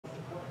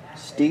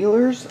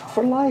Steelers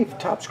for life,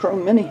 Topps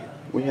Chrome Mini.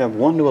 We have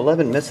 1 to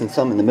 11, missing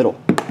some in the middle.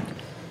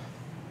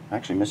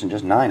 Actually missing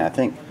just 9, I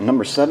think.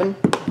 Number 7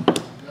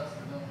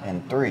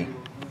 and 3.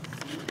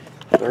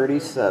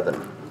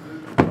 37.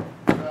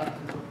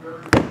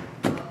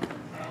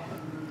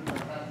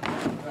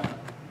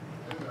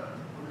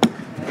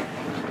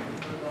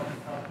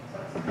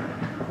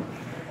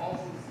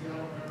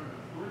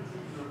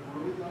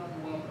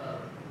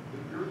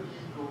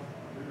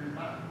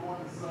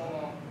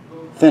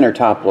 Thinner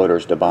top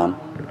loaders to bomb.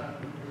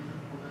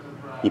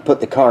 You put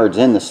the cards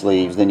in the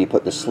sleeves, then you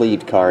put the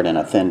sleeved card in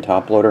a thin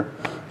top loader.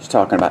 Just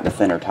talking about the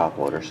thinner top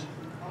loaders.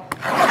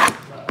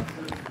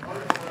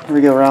 Here we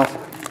go, Ralph.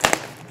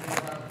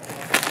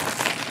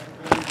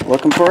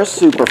 Looking for a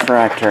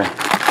superfractor.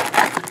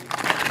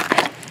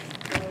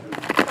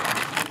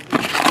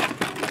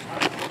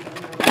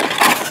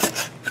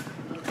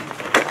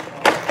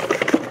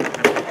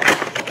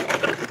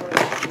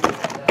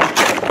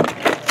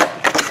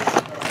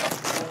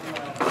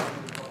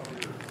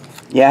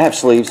 Yeah, I have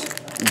sleeves.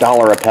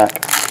 $1 a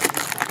pack.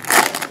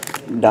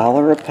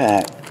 $1 a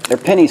pack. They're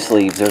penny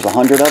sleeves. There's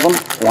 100 of them.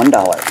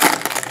 $1.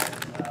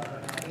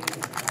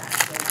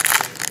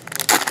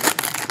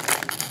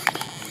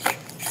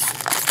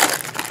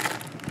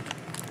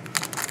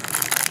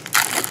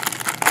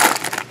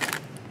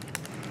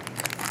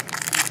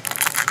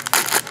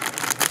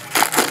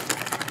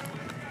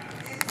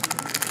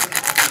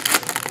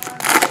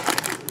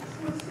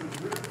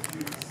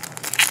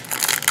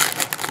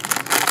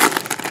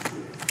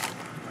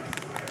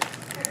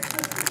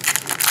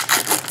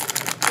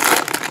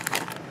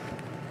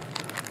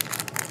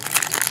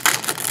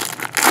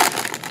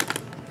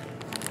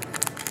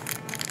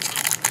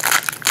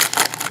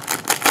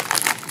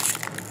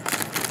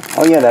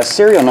 Oh yeah, that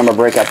serial number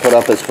break I put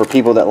up is for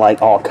people that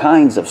like all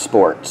kinds of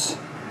sports.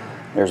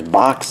 There's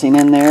boxing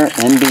in there,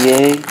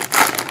 NBA,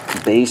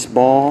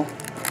 baseball,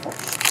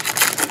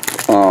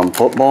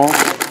 football.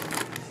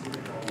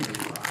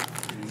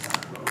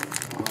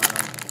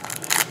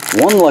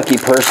 One lucky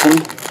person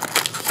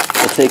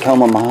will take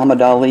home a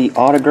Muhammad Ali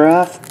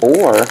autograph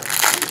or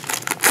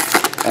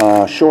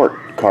a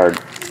short card.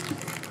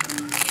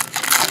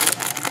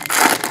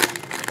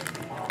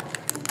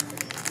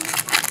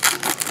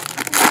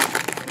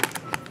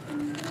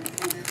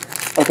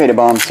 Okay, to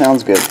bomb.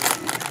 Sounds good.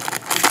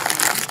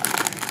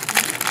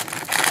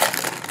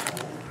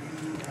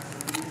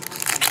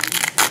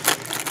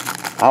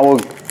 I will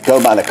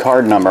go by the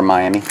card number,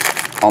 Miami,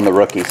 on the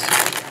rookies.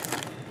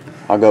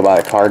 I'll go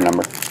by the card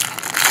number.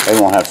 They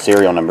won't have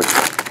serial numbers.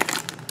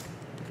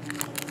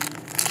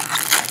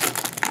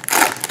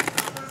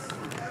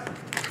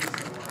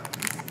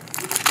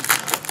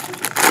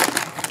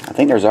 I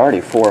think there's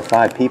already 4 or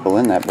 5 people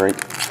in that break.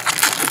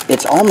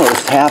 It's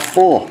almost half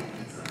full.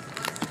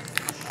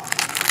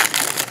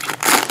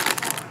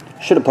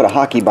 Should have put a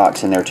hockey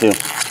box in there too.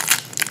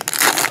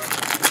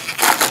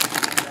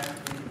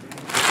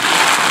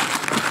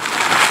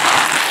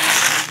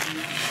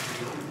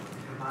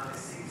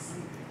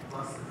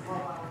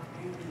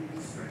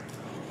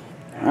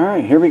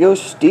 Alright, here we go,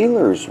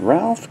 Steelers.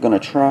 Ralph gonna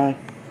try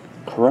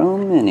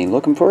Chrome Mini.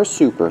 Looking for a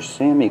super.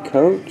 Sammy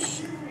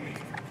Coates,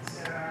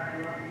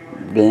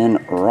 Ben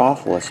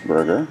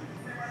Roethlisberger,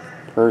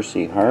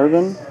 Percy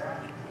Harvin,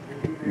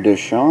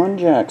 Deshaun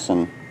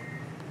Jackson,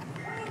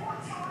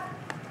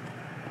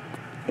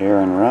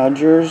 Aaron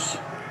Rodgers,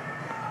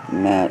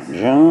 Matt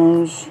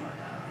Jones,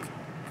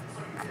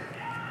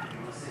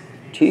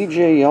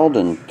 TJ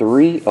Yeldon,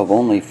 3 of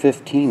only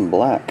 15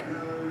 black.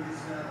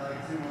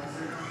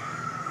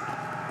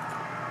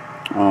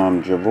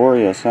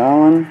 Javorius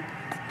Allen,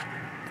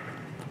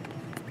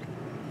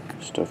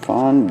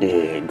 Stephon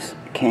Diggs.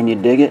 Can you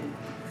dig it?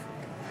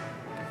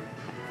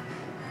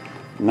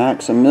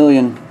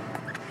 Maximilian.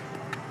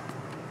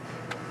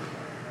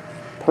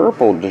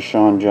 Purple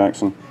Deshaun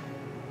Jackson.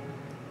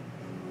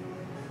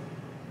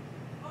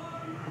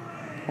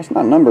 That's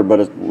not numbered,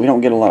 but we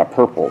don't get a lot of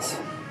purples.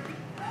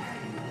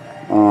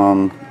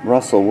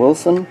 Russell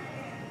Wilson,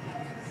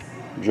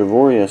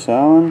 Javorius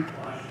Allen,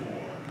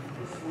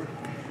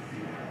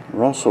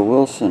 Russell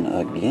Wilson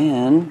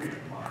again,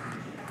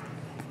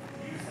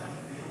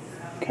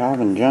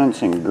 Calvin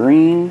Johnson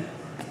green,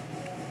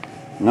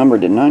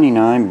 numbered to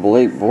 99,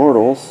 Blake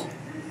Bortles.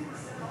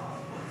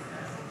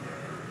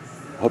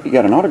 Hope you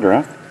got an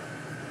autograph.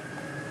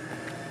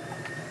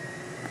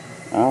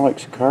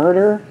 Alex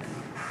Carter.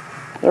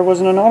 There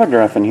wasn't an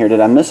autograph in here. Did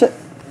I miss it?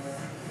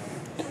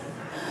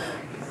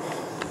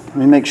 Let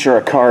me make sure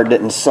a card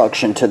didn't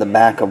suction to the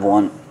back of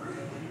one.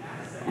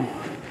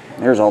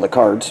 There's all the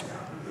cards.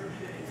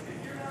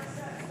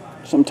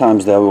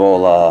 Sometimes they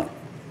will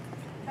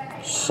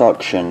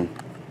suction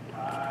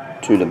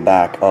to the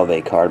back of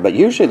a card, but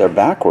usually they're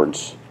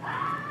backwards,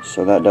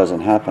 so that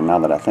doesn't happen now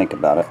that I think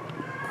about it.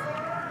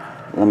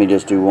 Let me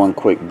just do one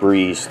quick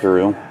breeze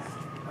through.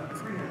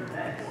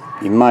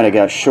 You might have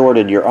got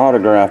shorted your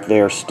autograph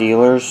there,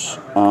 Steelers.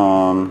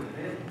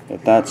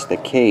 If that's the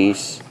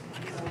case,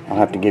 I'll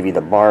have to give you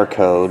the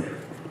barcode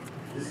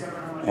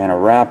and a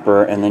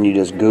wrapper, and then you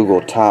just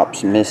Google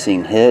Topps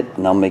missing hit,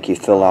 and they'll make you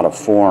fill out a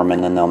form,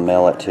 and then they'll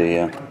mail it to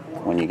you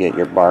when you get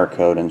your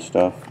barcode and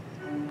stuff.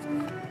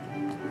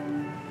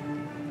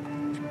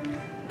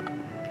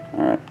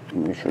 Alright,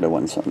 make sure there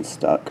wasn't something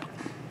stuck.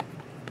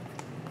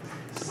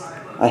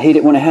 I hate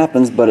it when it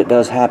happens, but it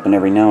does happen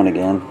every now and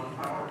again.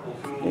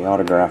 The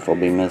autograph will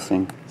be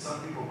missing. Some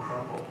people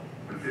crumble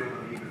and feel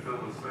the need to fill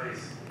the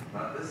space.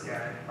 Not this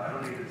guy. I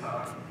don't need to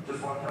talk.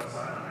 Just walk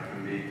outside and I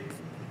can be.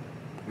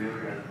 The other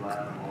guy's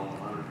laughing while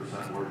I'm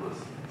 100% wordless.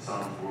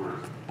 Sounds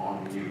words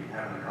on mute,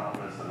 having the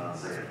confidence to not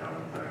say it kind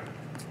of thing.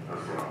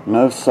 That's wrong.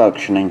 No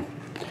suctioning.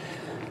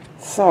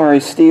 Sorry,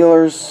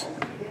 Steelers.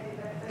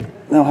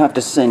 They'll have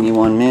to send you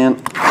one,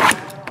 man.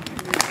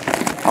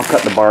 I'll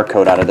cut the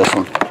barcode out of this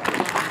one.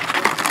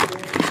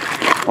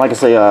 Like I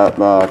say,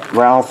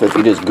 Ralph, if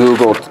you just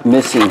Google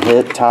missing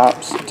hit,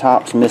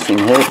 Topps missing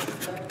hit,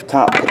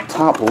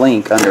 top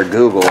link under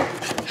Google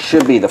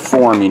should be the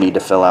form you need to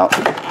fill out.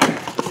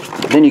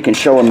 Then you can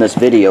show them this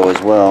video as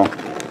well.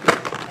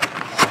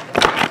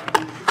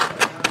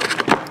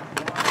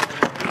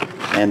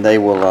 And they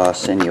will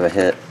send you a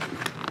hit.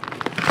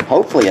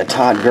 Hopefully a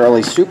Todd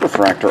Gurley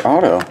Superfractor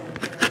auto.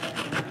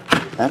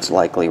 That's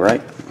likely,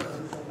 right?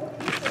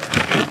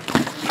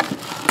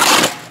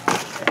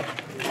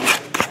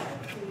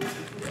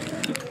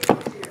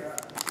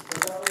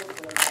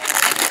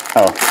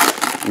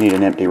 Oh, need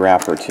an empty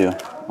wrapper too.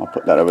 I'll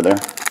put that over there.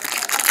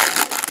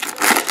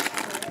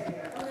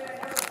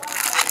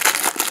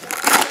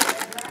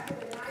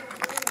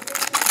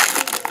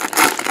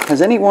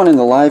 Has anyone in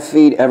the live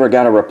feed ever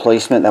got a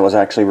replacement that was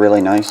actually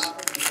really nice?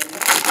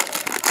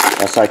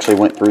 That's actually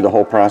went through the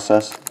whole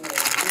process?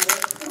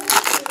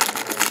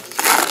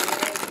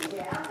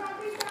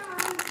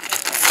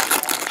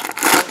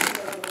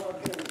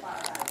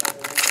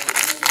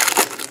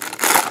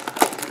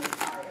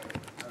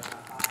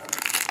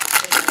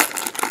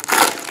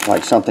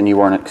 Like something you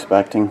weren't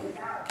expecting.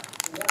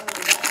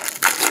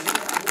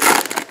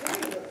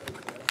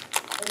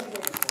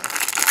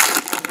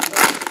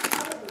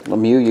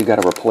 Lemieux, you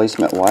got a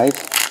replacement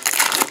wife?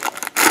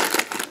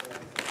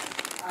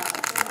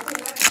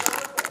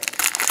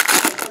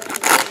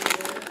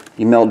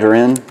 You mailed her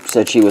in,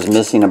 said she was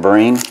missing a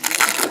brain?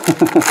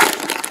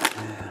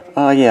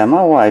 Yeah,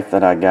 my wife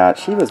that I got,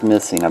 she was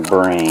missing a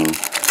brain.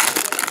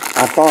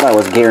 I thought I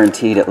was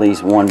guaranteed at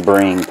least one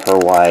brain per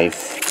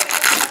wife.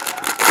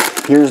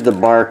 Here's the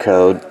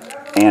barcode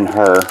and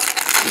her.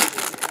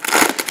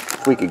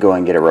 If we could go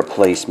and get a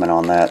replacement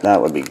on that,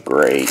 that would be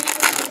great.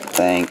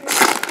 Thanks.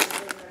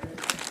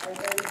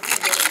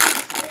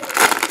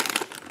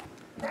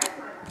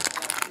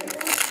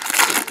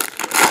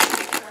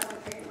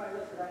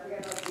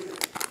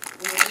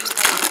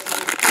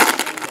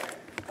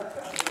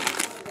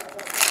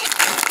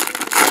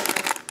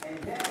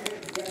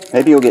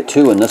 Maybe you'll get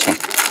two in this one.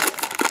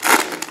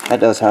 That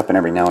does happen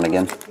every now and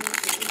again.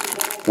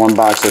 One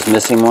box is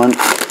missing one,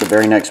 the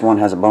very next one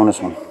has a bonus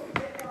one.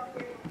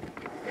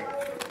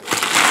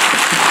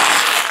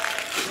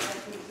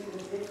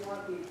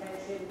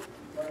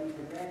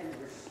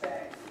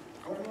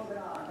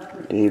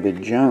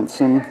 David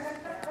Johnson.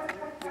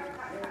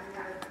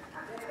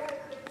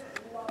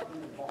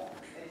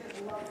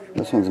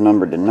 This one's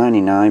numbered to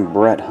 99,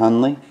 Brett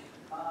Hundley.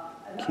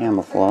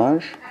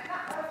 Camouflage.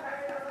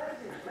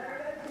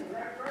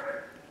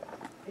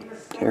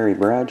 Terry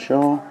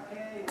Bradshaw.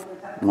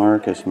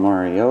 Marcus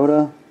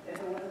Mariota,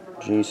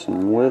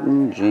 Jason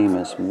Witten,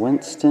 Jameis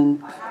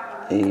Winston,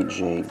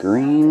 A.J.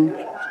 Green,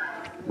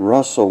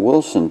 Russell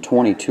Wilson,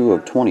 22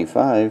 of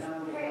 25,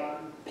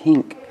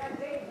 pink,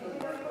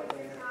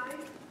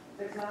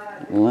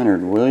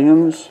 Leonard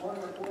Williams,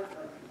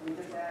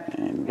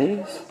 and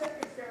base,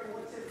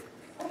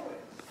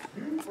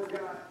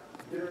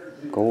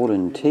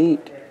 Golden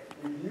Tate,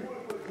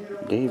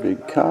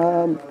 David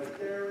Cobb,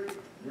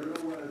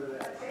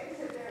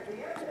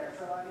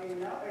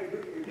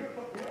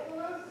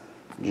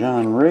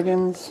 John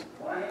Riggins,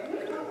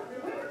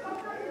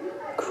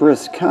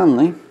 Chris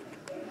Conley,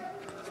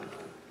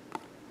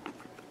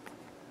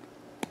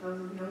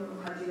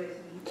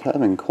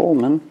 Tevin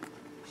Coleman,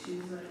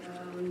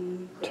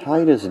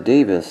 Titus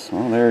Davis.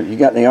 Well, there you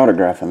got the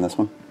autograph in this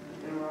one.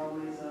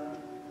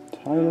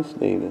 Titus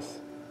Davis.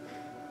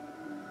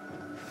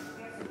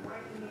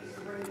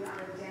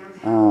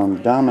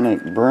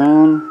 Dominic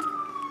Brown,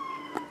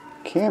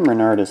 Cameron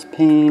Artis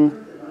Payne,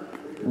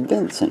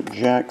 Vincent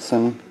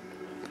Jackson,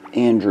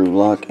 Andrew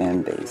Luck,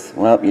 and base.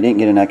 Well, you didn't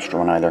get an extra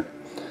one either.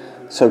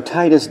 So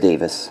Titus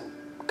Davis,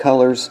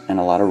 colors, and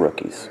a lot of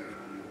rookies.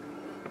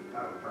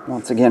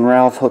 Once again,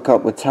 Ralph, hook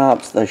up with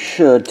Topps. They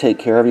should take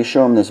care of you.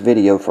 Show them this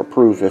video for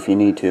proof if you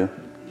need to.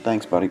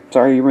 Thanks, buddy.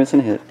 Sorry you're missing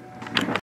a hit.